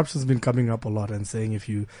where corruption's been coming up a lot, and saying if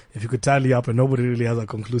you could tally up, and nobody really has a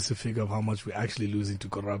conclusive figure of how much we're actually losing to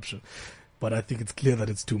corruption. But I think it's clear that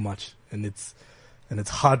it's too much, and it's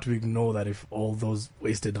hard to ignore that if all those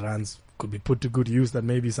wasted rands could be put to good use, that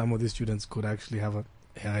maybe some of these students could actually have a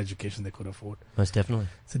higher education they could afford. Most definitely.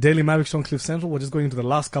 It's a Daily Maverick show on Cliff Central. We're just going into the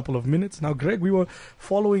last couple of minutes. Now, Greg, we were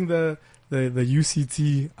following the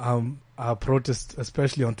UCT protest,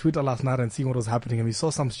 especially on Twitter last night, and seeing what was happening, and we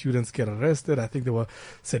saw some students get arrested. I think they were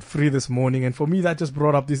set free this morning, and for me that just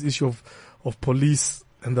brought up this issue of police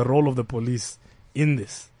and the role of the police in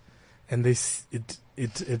this. And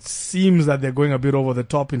it seems that they're going a bit over the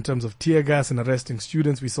top in terms of tear gas and arresting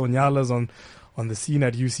students. We saw Nyalas on the scene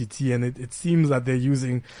at UCT, and it seems that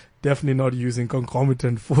they're definitely not using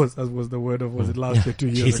concomitant force, as was the word of, was it last year, 2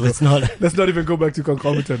 years ago? Let's not even go back to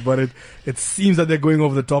concomitant, but it seems that they're going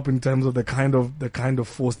over the top in terms of the kind of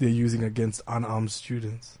force they're using against unarmed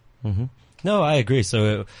students. Mm-hmm. No, I agree.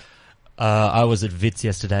 So, I was at Wits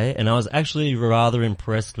yesterday, and I was actually rather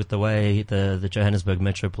impressed with the way the Johannesburg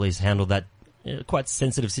Metro Police handled that quite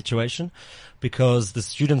sensitive situation, because the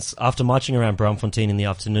students, after marching around Braamfontein in the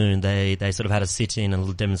afternoon, they sort of had a sit-in, a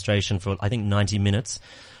little demonstration for, I think, 90 minutes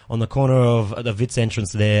on the corner of the Wits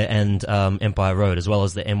entrance there and Empire Road, as well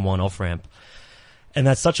as the M1 off-ramp. And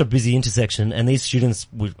that's such a busy intersection, and these students,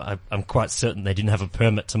 I'm quite certain they didn't have a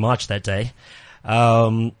permit to march that day.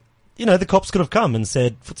 The cops could have come and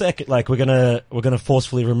said, like, we're gonna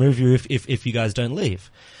forcefully remove you if you guys don't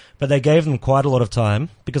leave. But they gave them quite a lot of time,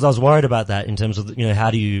 because I was worried about that in terms of,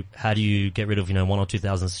 how do you get rid of, 1,000 or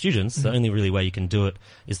 2,000 students? The only really way you can do it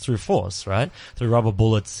is through force, right? Through rubber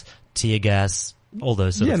bullets, tear gas, all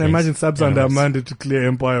those sort of things. Yeah, and imagine Sabzan are mandated to clear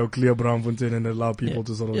Empire or clear Braamfontein and allow people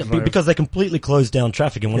to sort of drive. Because they completely closed down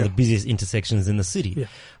traffic in one of the busiest intersections in the city. Yeah.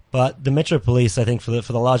 But the Metro Police, I think for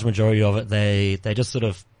the large majority of it, they just sort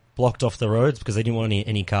of blocked off the roads because they didn't want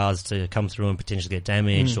any cars to come through and potentially get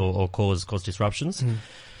damaged or cause disruptions.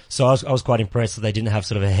 So I was quite impressed that they didn't have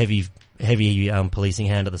sort of a heavy policing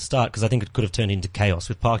hand at the start, because I think it could have turned into chaos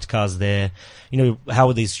with parked cars there. You know, how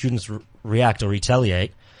would these students react or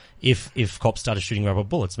retaliate if cops started shooting rubber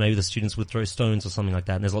bullets? Maybe the students would throw stones or something like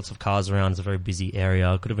that. And there's lots of cars around. It's a very busy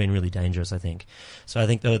area. It could have been really dangerous, I think. So I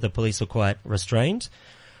think the police were quite restrained.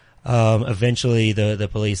 Eventually the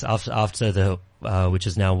police, after the which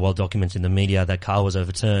is now well documented in the media, that car was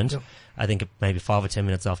overturned. Yep. I think maybe 5 or 10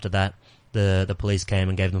 minutes after that, the police came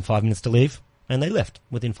and gave them 5 minutes to leave, and they left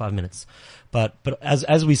within 5 minutes. But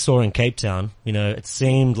as we saw in Cape Town, you know, it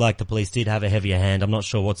seemed like the police did have a heavier hand. I'm not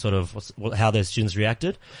sure how those students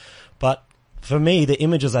reacted, but for me, the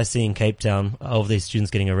images I see in Cape Town of these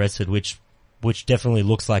students getting arrested, which definitely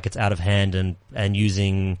looks like it's out of hand and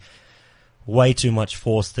using way too much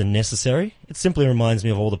force than necessary. It simply reminds me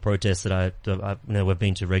of all the protests that we've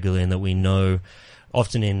been to regularly, and that we know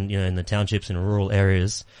often in the townships and rural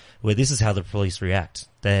areas, where this is how the police react.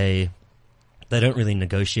 They don't really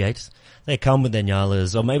negotiate. They come with their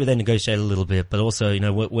nyalas, or maybe they negotiate a little bit, but also, you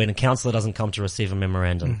know, when a councillor doesn't come to receive a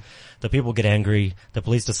memorandum, the people get angry, the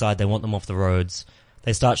police decide they want them off the roads,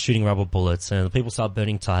 they start shooting rubber bullets, and the people start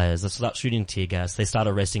burning tires, they start shooting tear gas, they start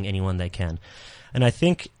arresting anyone they can. And I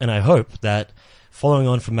think, and I hope that following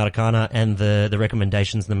on from Marikana and the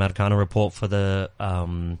recommendations in the Marikana report for the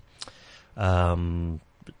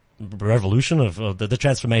revolution of the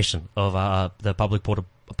transformation of the public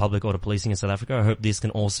order policing in South Africa, I hope this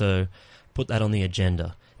can also put that on the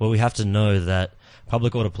agenda, where we have to know that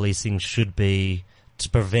public order policing should be to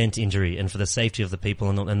prevent injury and for the safety of the people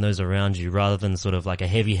and those around you, rather than sort of like a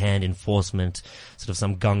heavy hand enforcement, sort of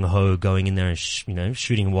some gung-ho going in there and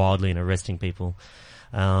shooting wildly and arresting people.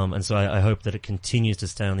 And so I hope that it continues to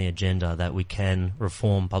stay on the agenda, that we can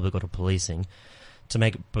reform public order policing to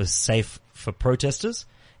make it both safe for protesters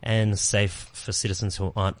and safe for citizens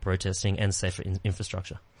who aren't protesting, and safe for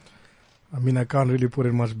infrastructure. I mean, I can't really put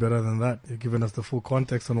it much better than that. You've given us the full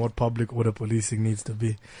context on what public order policing needs to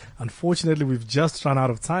be. Unfortunately, we've just run out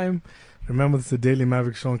of time. Remember, this is the Daily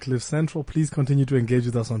Maverick Show on Cliff Central. Please continue to engage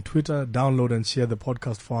with us on Twitter. Download and share the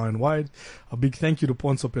podcast far and wide. A big thank you to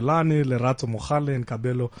Ponso Pelani, Lerato Mohale, and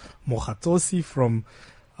Kabelo Mohatosi from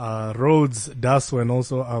Rhodes, Daso, and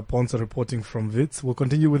also Ponso reporting from WITS. We'll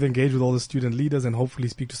continue with engage with all the student leaders and hopefully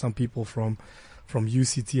speak to some people from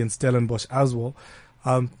UCT and Stellenbosch as well.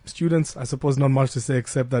 Students, I suppose not much to say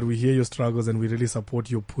except that we hear your struggles and we really support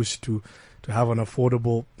your push to have an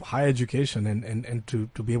affordable higher education and to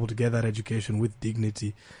be able to get that education with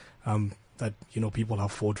dignity that, you know, people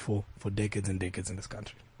have fought for decades and decades in this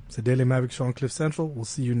country. It's the Daily Maverick Show on Cliff Central. We'll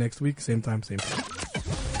see you next week, same time, same place.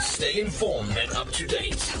 Stay informed and up to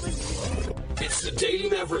date. It's the Daily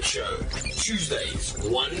Maverick Show, Tuesdays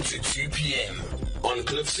 1 to 2 p.m. on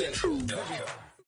CliffCentral.com.